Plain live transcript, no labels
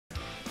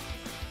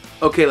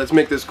Okay, let's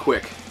make this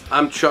quick.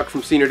 I'm Chuck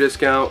from Senior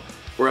Discount.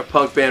 We're a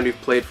punk band.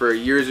 We've played for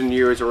years and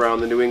years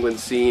around the New England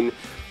scene,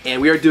 and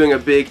we are doing a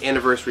big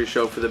anniversary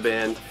show for the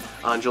band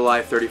on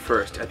July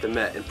 31st at the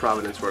Met in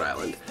Providence, Rhode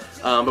Island.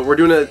 But we're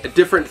doing a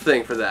different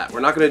thing for that. We're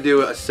not going to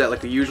do a set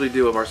like we usually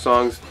do of our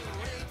songs.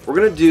 We're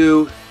going to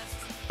do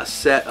a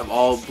set of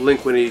all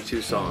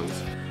Blink-182 songs.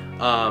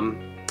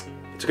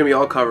 It's going to be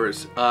all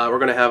covers. We're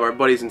going to have our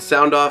buddies in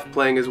Sound Off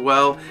playing as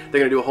well. They're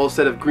going to do a whole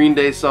set of Green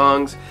Day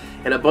songs,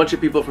 and a bunch of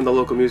people from the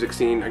local music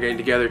scene are getting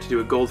together to do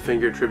a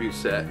Goldfinger tribute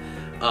set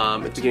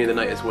at the beginning of the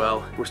night as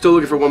well. We're still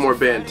looking for one more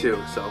band too,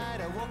 so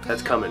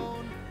that's coming.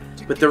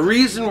 But the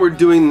reason we're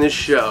doing this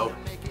show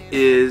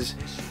is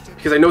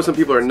because I know some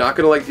people are not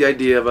going to like the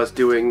idea of us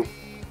doing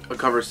a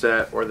cover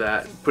set or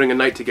that, putting a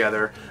night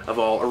together of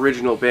all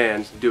original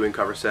bands doing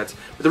cover sets.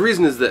 But the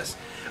reason is this.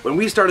 When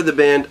we started the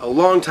band a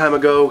long time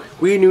ago,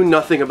 we knew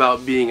nothing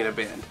about being in a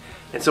band.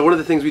 And so one of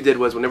the things we did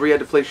was whenever we had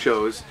to play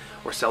shows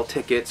or sell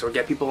tickets or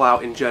get people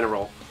out in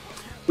general,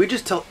 we'd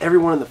just tell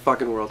everyone in the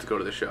fucking world to go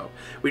to the show.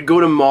 We'd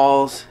go to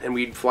malls and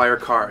we'd fly our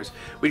cars.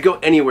 We'd go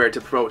anywhere to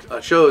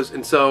promote shows,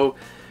 and so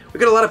we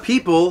got a lot of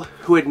people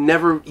who had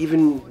never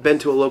even been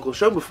to a local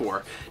show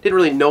before. Didn't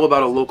really know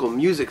about a local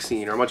music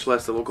scene, or much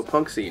less the local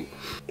punk scene.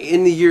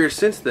 In the years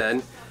since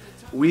then,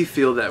 we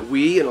feel that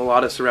we and a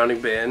lot of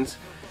surrounding bands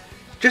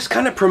just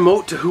kind of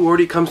promote to who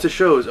already comes to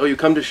shows. Oh, you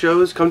come to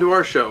shows? Come to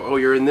our show. Oh,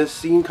 you're in this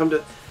scene? Come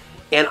to...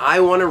 And I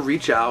want to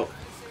reach out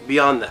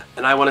beyond that.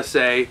 And I want to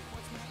say,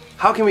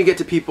 how can we get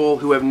to people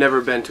who have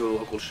never been to a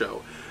local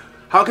show?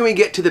 How can we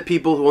get to the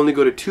people who only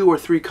go to 2 or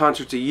 3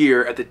 concerts a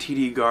year at the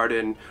TD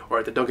Garden or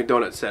at the Dunkin'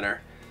 Donuts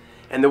Center?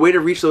 And the way to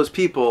reach those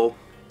people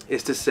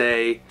is to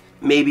say,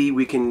 maybe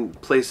we can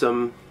play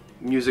some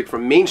music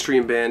from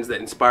mainstream bands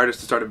that inspired us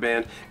to start a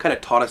band, kind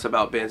of taught us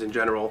about bands in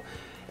general,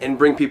 and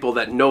bring people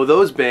that know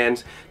those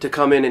bands to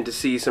come in and to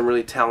see some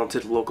really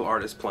talented local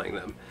artists playing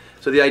them.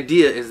 So the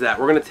idea is that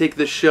we're going to take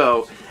this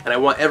show, and I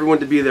want everyone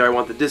to be there. I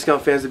want the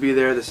Discount fans to be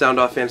there, the Sound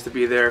Off fans to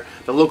be there,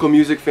 the local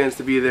music fans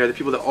to be there, the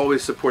people that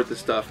always support this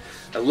stuff.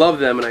 I love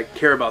them and I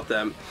care about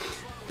them.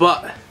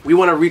 But we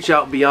want to reach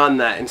out beyond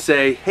that and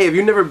say, hey, have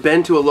you never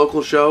been to a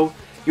local show?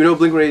 You know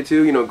Blink-182,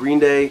 you know Green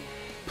Day?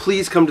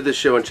 Please come to this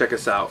show and check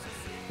us out.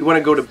 We want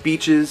to go to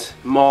beaches,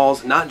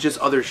 malls, not just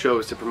other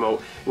shows to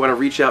promote. We want to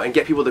reach out and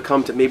get people to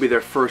come to maybe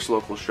their first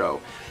local show.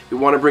 We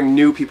want to bring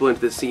new people into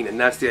the scene, and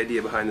that's the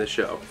idea behind this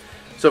show.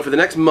 So for the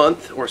next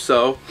month or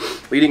so,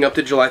 leading up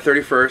to July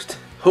 31st,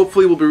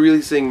 hopefully we'll be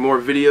releasing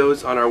more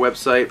videos on our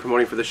website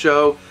promoting for the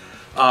show,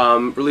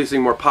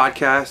 releasing more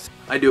podcasts.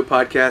 I do a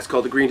podcast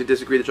called Agreeing to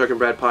Disagree, the Chuck and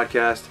Brad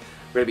podcast.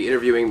 We're going to be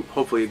interviewing,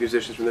 hopefully,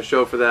 musicians from the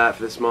show for that,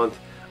 for this month.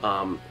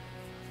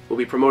 We'll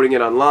be promoting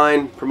it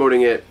online,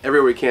 promoting it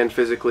everywhere we can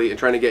physically, and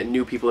trying to get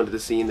new people into the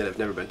scene that have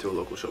never been to a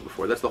local show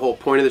before. That's the whole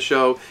point of the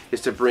show,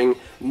 is to bring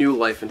new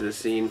life into the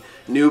scene,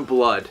 new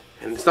blood.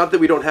 And it's not that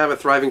we don't have a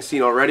thriving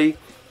scene already,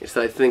 it's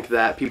that I think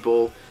that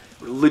people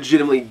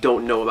legitimately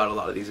don't know about a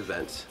lot of these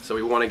events. So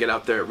we want to get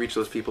out there, reach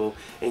those people,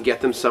 and get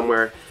them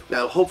somewhere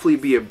that'll hopefully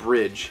be a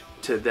bridge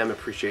to them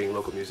appreciating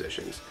local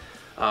musicians.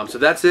 So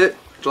that's it.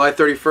 July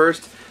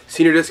 31st,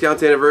 Senior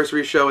Discount's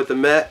anniversary show at the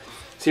Met.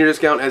 Senior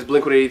Discount has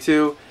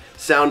Blink-182.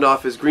 Sound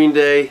Off is Green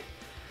Day.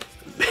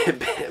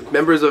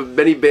 Members of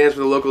many bands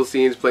from the local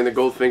scenes playing the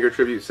Goldfinger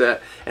tribute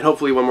set, and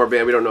hopefully one more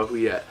band. We don't know who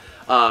yet.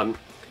 But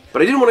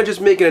I didn't want to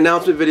just make an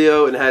announcement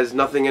video and it has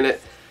nothing in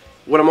it.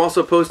 What I'm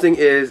also posting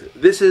is,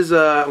 this is,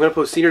 I'm going to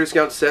post Senior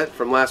Discount set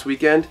from last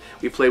weekend.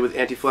 We played with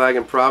Anti-Flag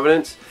in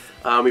Providence.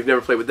 We've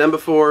never played with them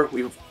before.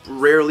 We've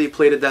rarely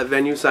played at that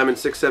venue, Simon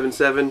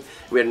 677.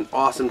 We had an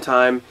awesome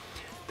time.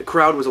 The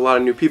crowd was a lot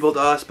of new people to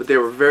us, but they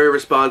were very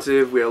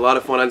responsive. We had a lot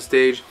of fun on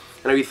stage,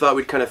 and we thought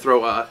we'd kind of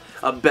throw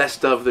a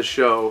best of the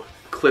show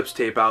clips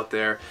tape out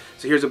there.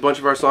 So here's a bunch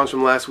of our songs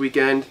from last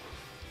weekend.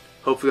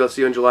 Hopefully I'll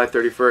see you on July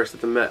 31st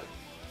at the Met.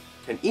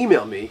 And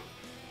email me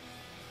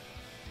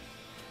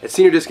at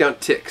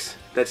SeniorDiscountTix.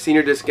 That's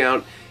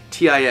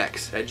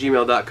SeniorDiscountTix at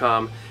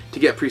gmail.com to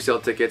get pre-sale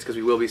tickets, because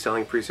we will be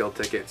selling pre-sale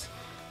tickets.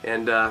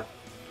 And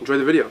enjoy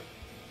the video.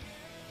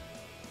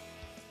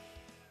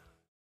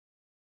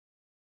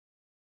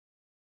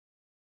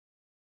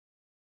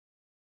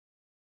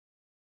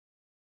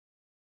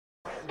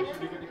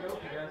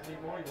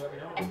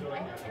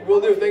 Will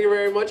do. Thank you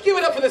very much. Give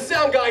it up for the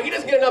sound guy. He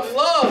doesn't get enough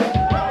love.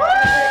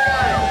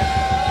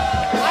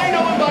 I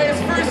know him by his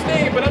first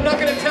name, but I'm not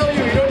going to tell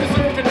you. You don't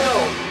deserve to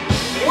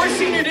know. We're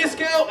Senior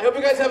Discount. I hope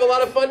you guys have a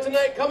lot of fun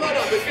tonight. Come on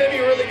up. It's going to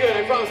be really good.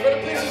 I promise. We're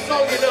going to play some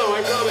songs you know.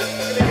 I promise. It's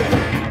going to be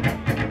good.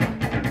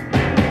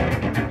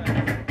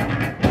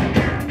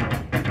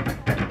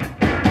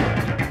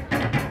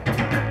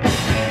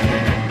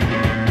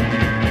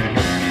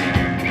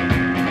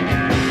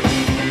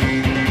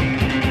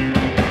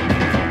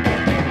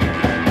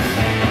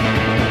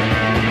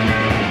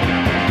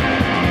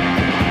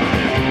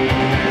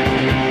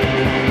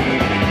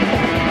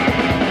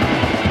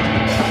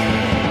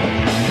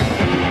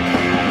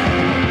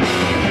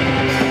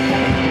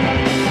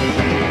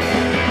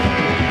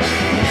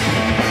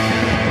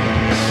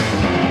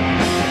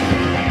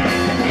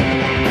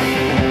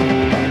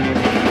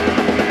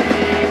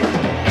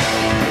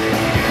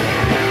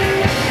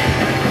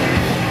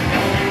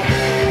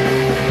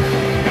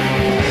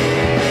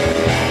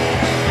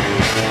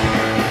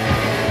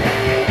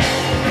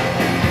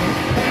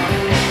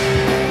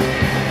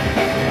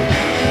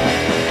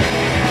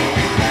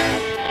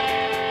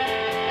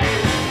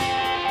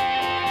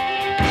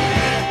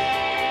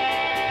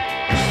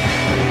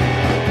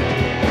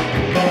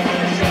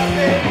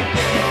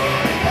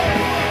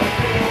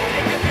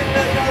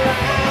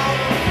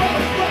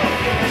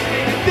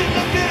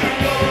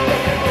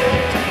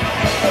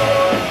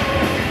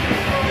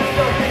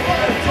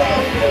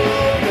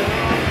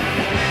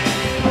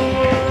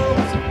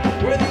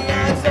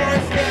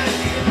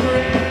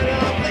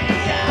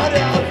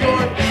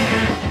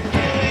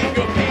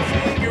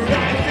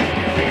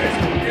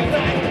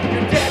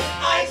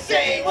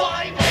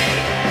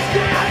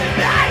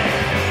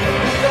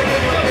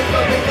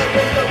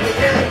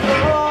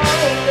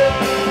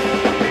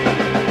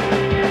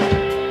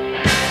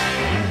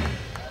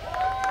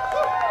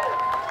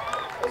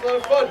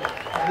 of fun.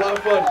 A lot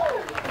of fun.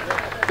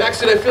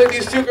 Baxton, I feel like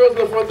these two girls in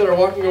the front that are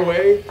walking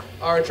away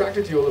are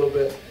attracted to you a little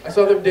bit. I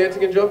saw them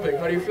dancing and jumping.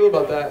 How do you feel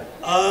about that?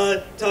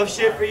 Tough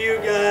shit for you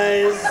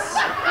guys.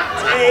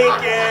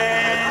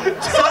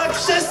 Taken.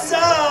 Success.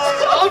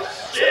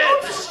 Tough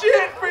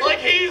shit for you. Like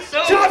he's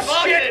so tough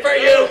shit for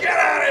you. Get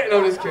out of it. No,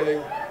 I'm just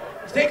kidding.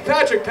 Take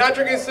Patrick.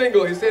 Patrick is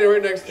single. He's standing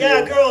right next to you.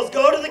 Yeah, girls,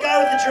 go to the guy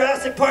with the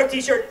Jurassic Park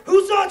t-shirt.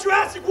 Who saw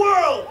Jurassic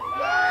World?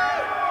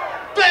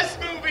 Best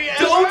movie ever.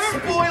 Don't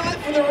spoil it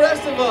for the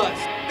rest of us.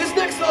 This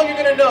next song you're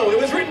gonna know.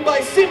 It was written by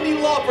Cyndi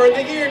Lauper in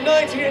the year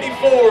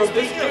 1984 of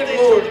this good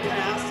Lord.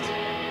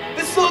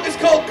 This song is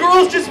called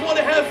Girls Just Want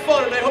to Have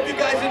Fun, and I hope you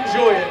guys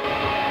enjoy it.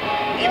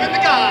 Even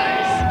the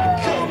guys.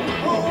 Come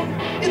home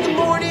in the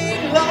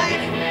morning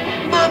light.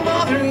 My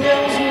mother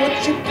yells,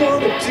 what you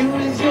gonna do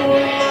with your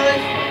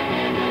life?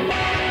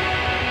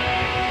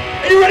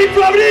 Are you ready,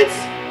 Providence?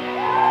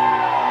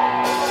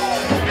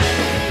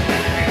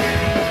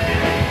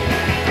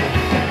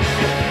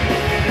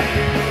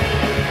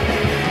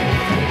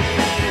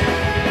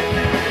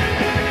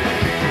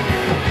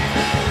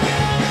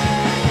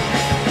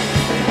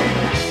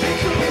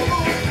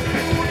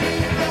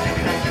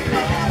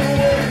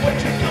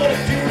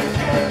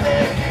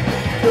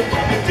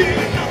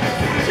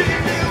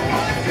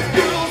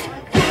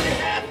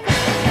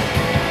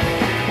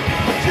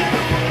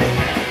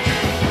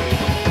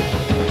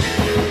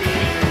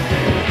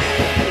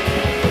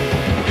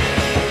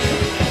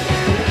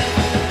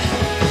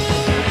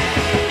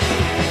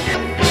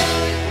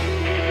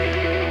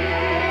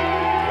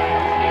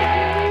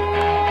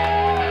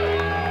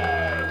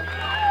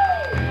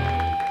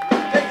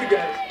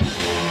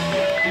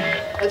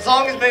 That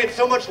song is made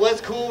so much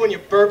less cool when you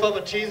burp up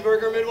a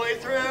cheeseburger midway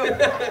through.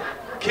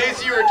 In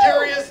case you were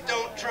curious,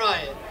 don't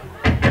try it.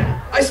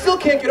 I still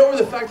can't get over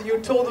the fact that you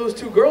told those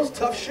two girls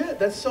tough shit.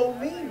 That's so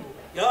mean.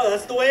 Yo,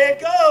 that's the way it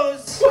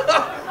goes.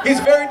 He's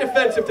very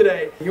defensive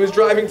today. He was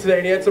driving today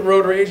and he had some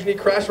road rage and he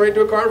crashed right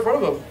into a car in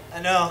front of him.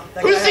 I know.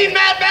 Who's seen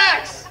Mad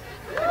Max?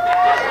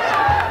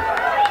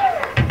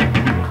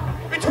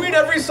 Between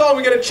every song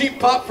we get a cheap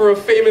pop for a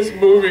famous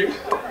movie. We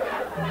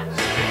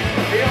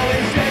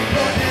always said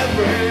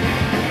forever.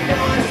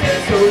 Now I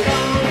said so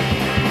long.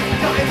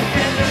 Time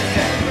together,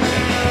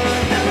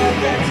 never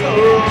been so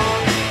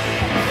wrong.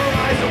 Our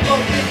eyes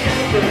above the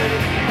ember.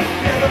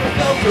 Never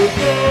felt so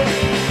good.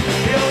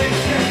 We always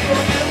said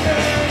forever.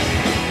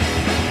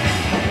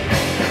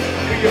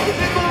 We all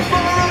live on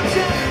borrowed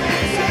time.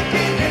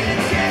 Second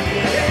hand,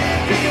 second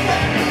hand. Think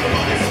about it. I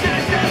wanna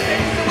start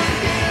something so I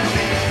can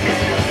be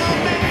a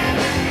man.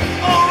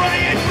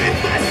 Alright, with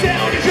my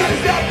sound, you try to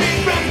stop me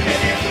from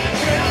spinning the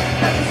ground.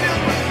 That's the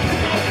sound of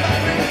my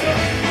fire and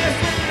tongue. I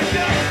swear to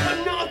God, I'm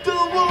not the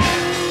one.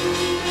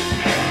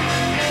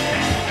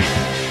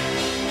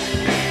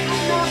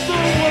 I'm not the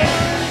one.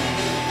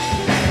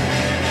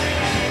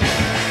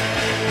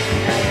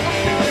 I'm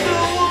not the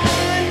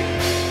one.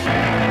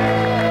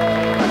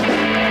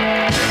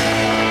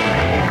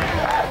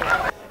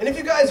 And if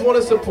you guys want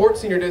to support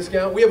Senior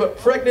Discount, we have a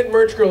pregnant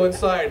merch girl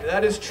inside.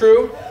 That is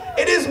true.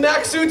 It is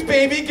Mac Suits,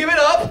 baby. Give it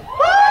up.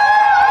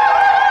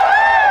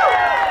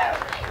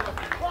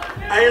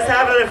 I just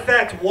have an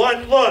effect.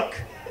 One look.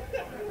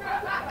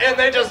 And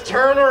they just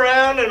turn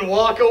around and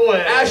walk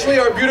away. Ashley,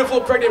 our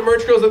beautiful pregnant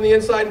merch girl's on the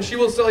inside, and she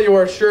will sell you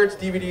our shirts,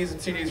 DVDs, and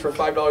CDs for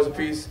 $5 a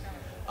piece.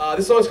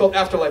 This song is called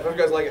Afterlife. I hope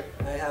you guys like it.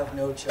 I have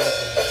no children.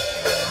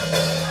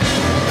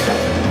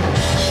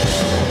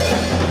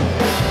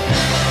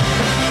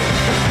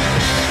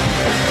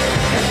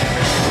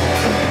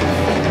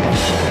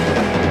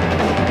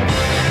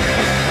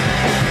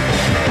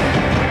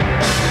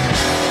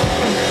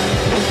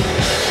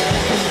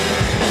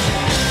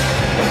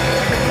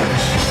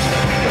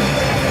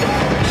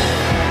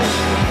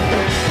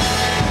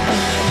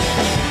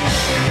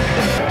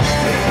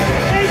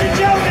 Ladies and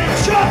gentlemen,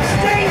 Chuck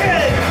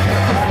Staton!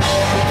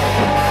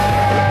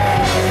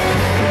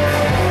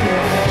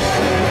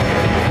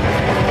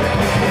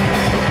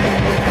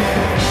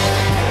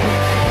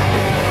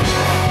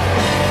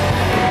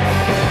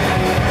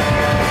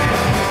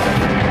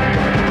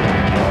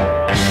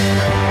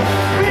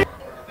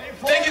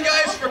 Thank you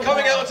guys for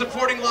coming out and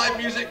supporting live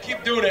music.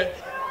 Keep doing it.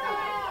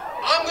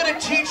 I'm going to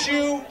teach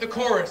you the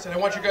chorus, and I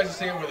want you guys to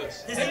sing it with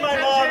us. This is my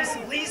mom's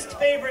least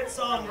favorite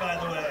song, by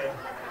the way.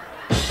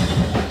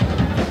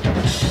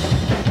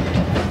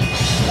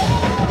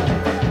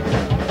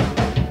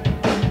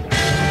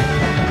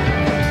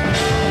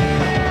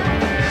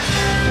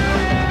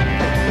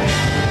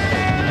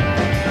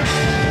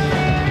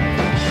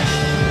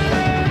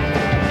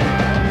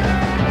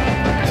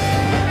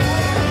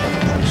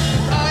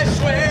 I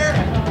swear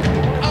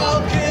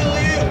I'll kill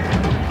you.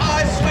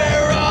 I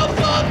swear I'll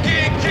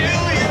fucking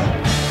kill you.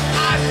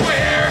 I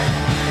swear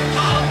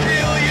I'll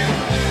kill you.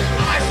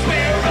 I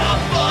swear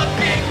I'll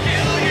fucking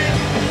kill you.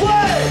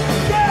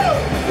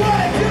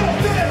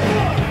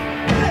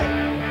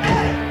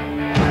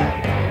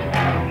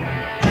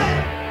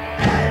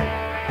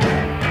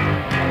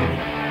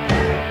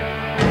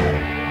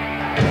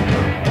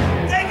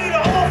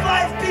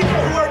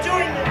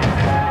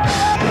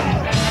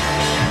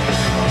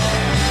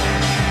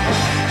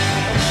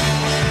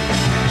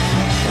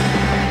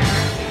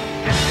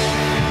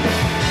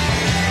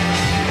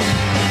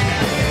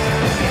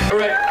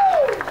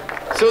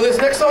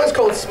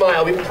 called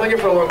Smile. We've been playing it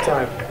for a long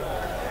time.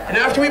 And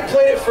after we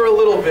played it for a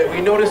little bit,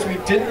 we noticed we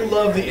didn't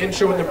love the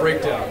intro and the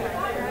breakdown.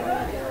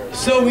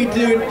 So we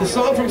did, the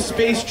song from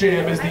Space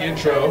Jam is the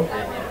intro,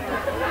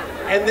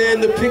 and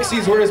then the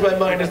Pixies' Where Is My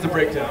Mind is the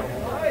breakdown.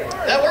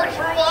 That worked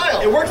for a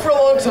while. It worked for a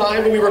long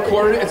time, and we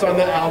recorded it. It's on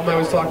that album I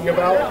was talking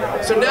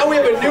about. So now we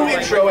have a new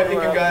intro I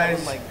think you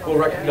guys will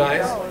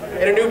recognize,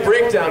 and a new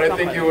breakdown I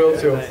think you will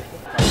too.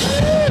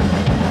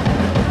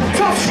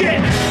 Tough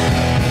shit!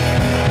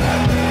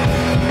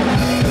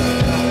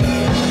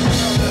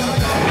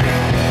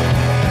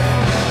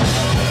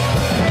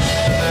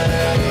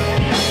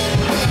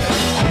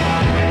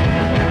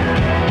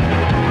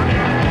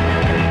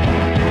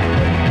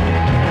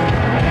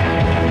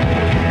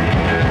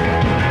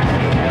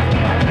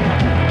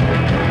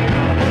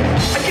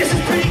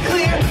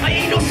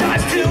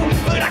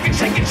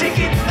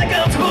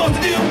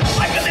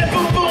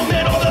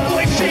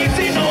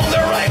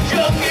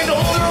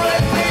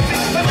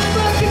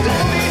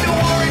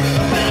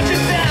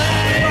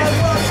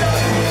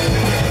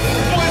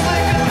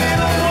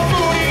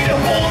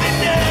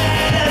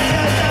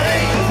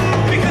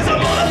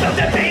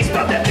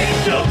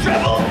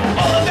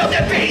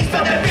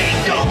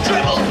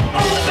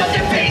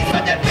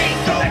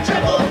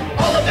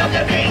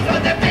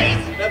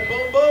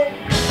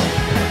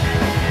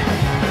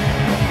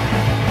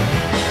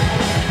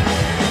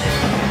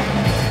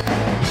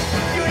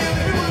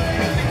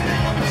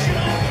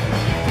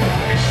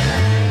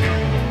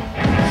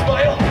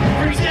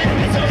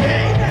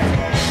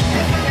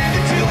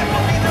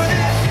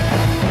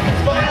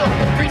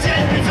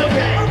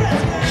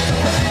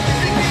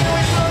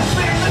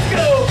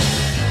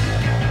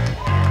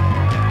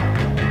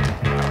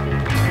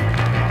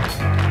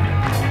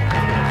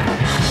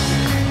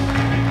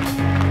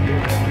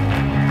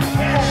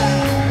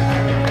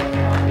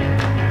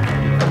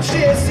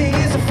 Jessie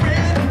is a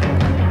friend.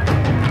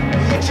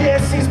 Yeah,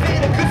 Jessie's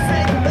been a good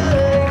friend of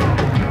mine.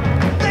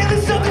 Lately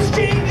something's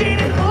changing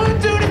and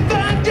hard to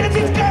define.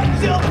 Jessie's got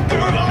herself a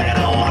girl and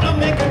I wanna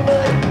make her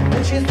mine.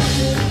 And she's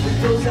looking with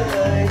those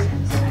eyes,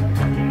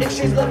 and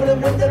she's loving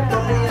him with that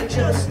body, I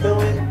just know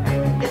it.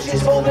 And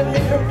she's holding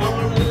in her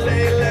arm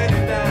late at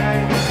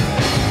night.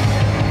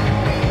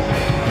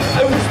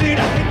 I was sitting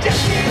up with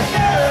Jessie's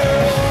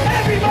girl.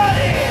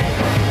 Everybody,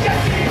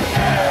 Jessie's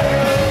girl.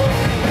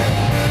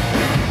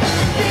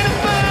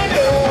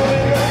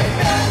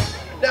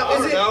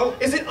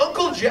 Is it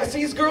Uncle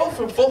Jesse's girl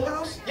from Full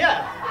House?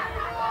 Yeah.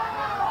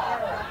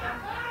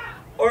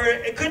 Or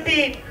it could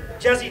be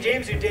Jesse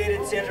James who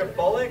dated Sandra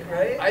Bullock,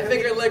 right? I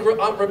think I like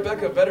Aunt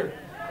Rebecca better.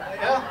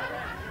 Yeah.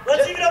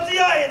 Let's give it up to the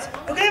audience.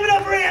 Who gave it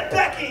up for Aunt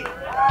Becky?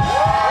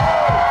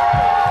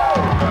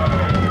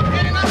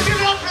 And let's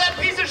give it up for that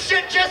piece of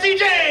shit, Jesse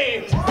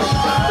James!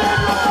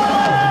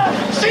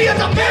 She is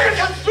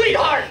America's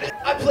sweetheart!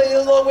 I play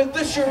along with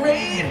the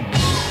charade,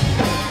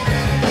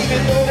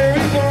 even though there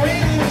is no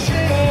rain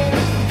machine.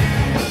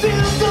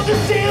 There's something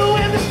to tell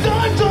when the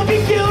stars don't be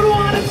killed.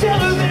 Wanna tell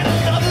her that I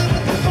love her,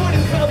 but the point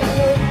is coming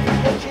her.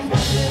 And she's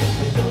watching it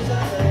with those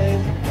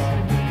eyes,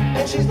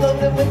 and she's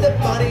loving it with that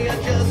body, I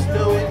just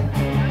know it.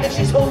 And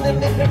she's holding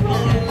it in her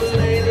arms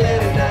late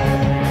at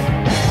night.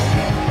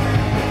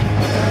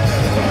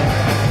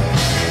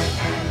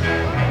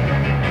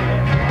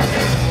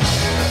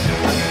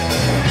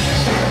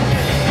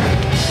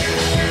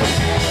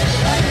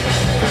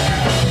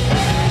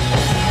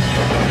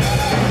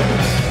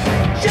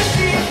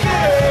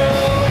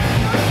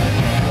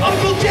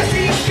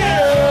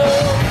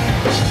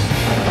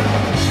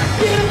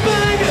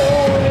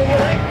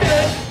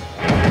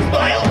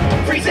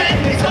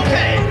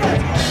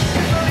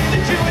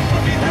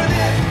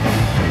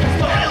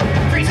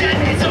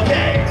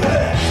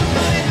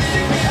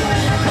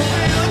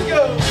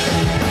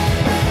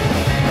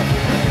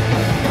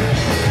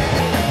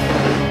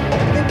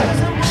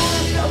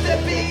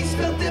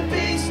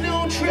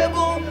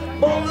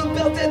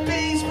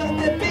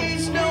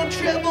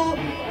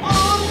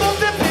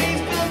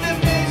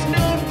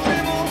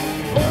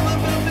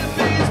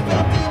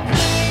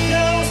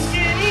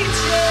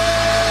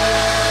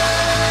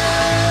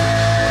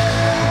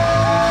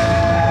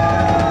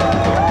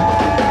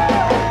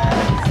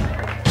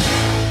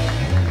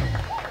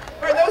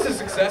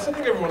 I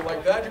think everyone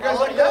liked that. You guys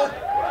like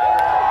that?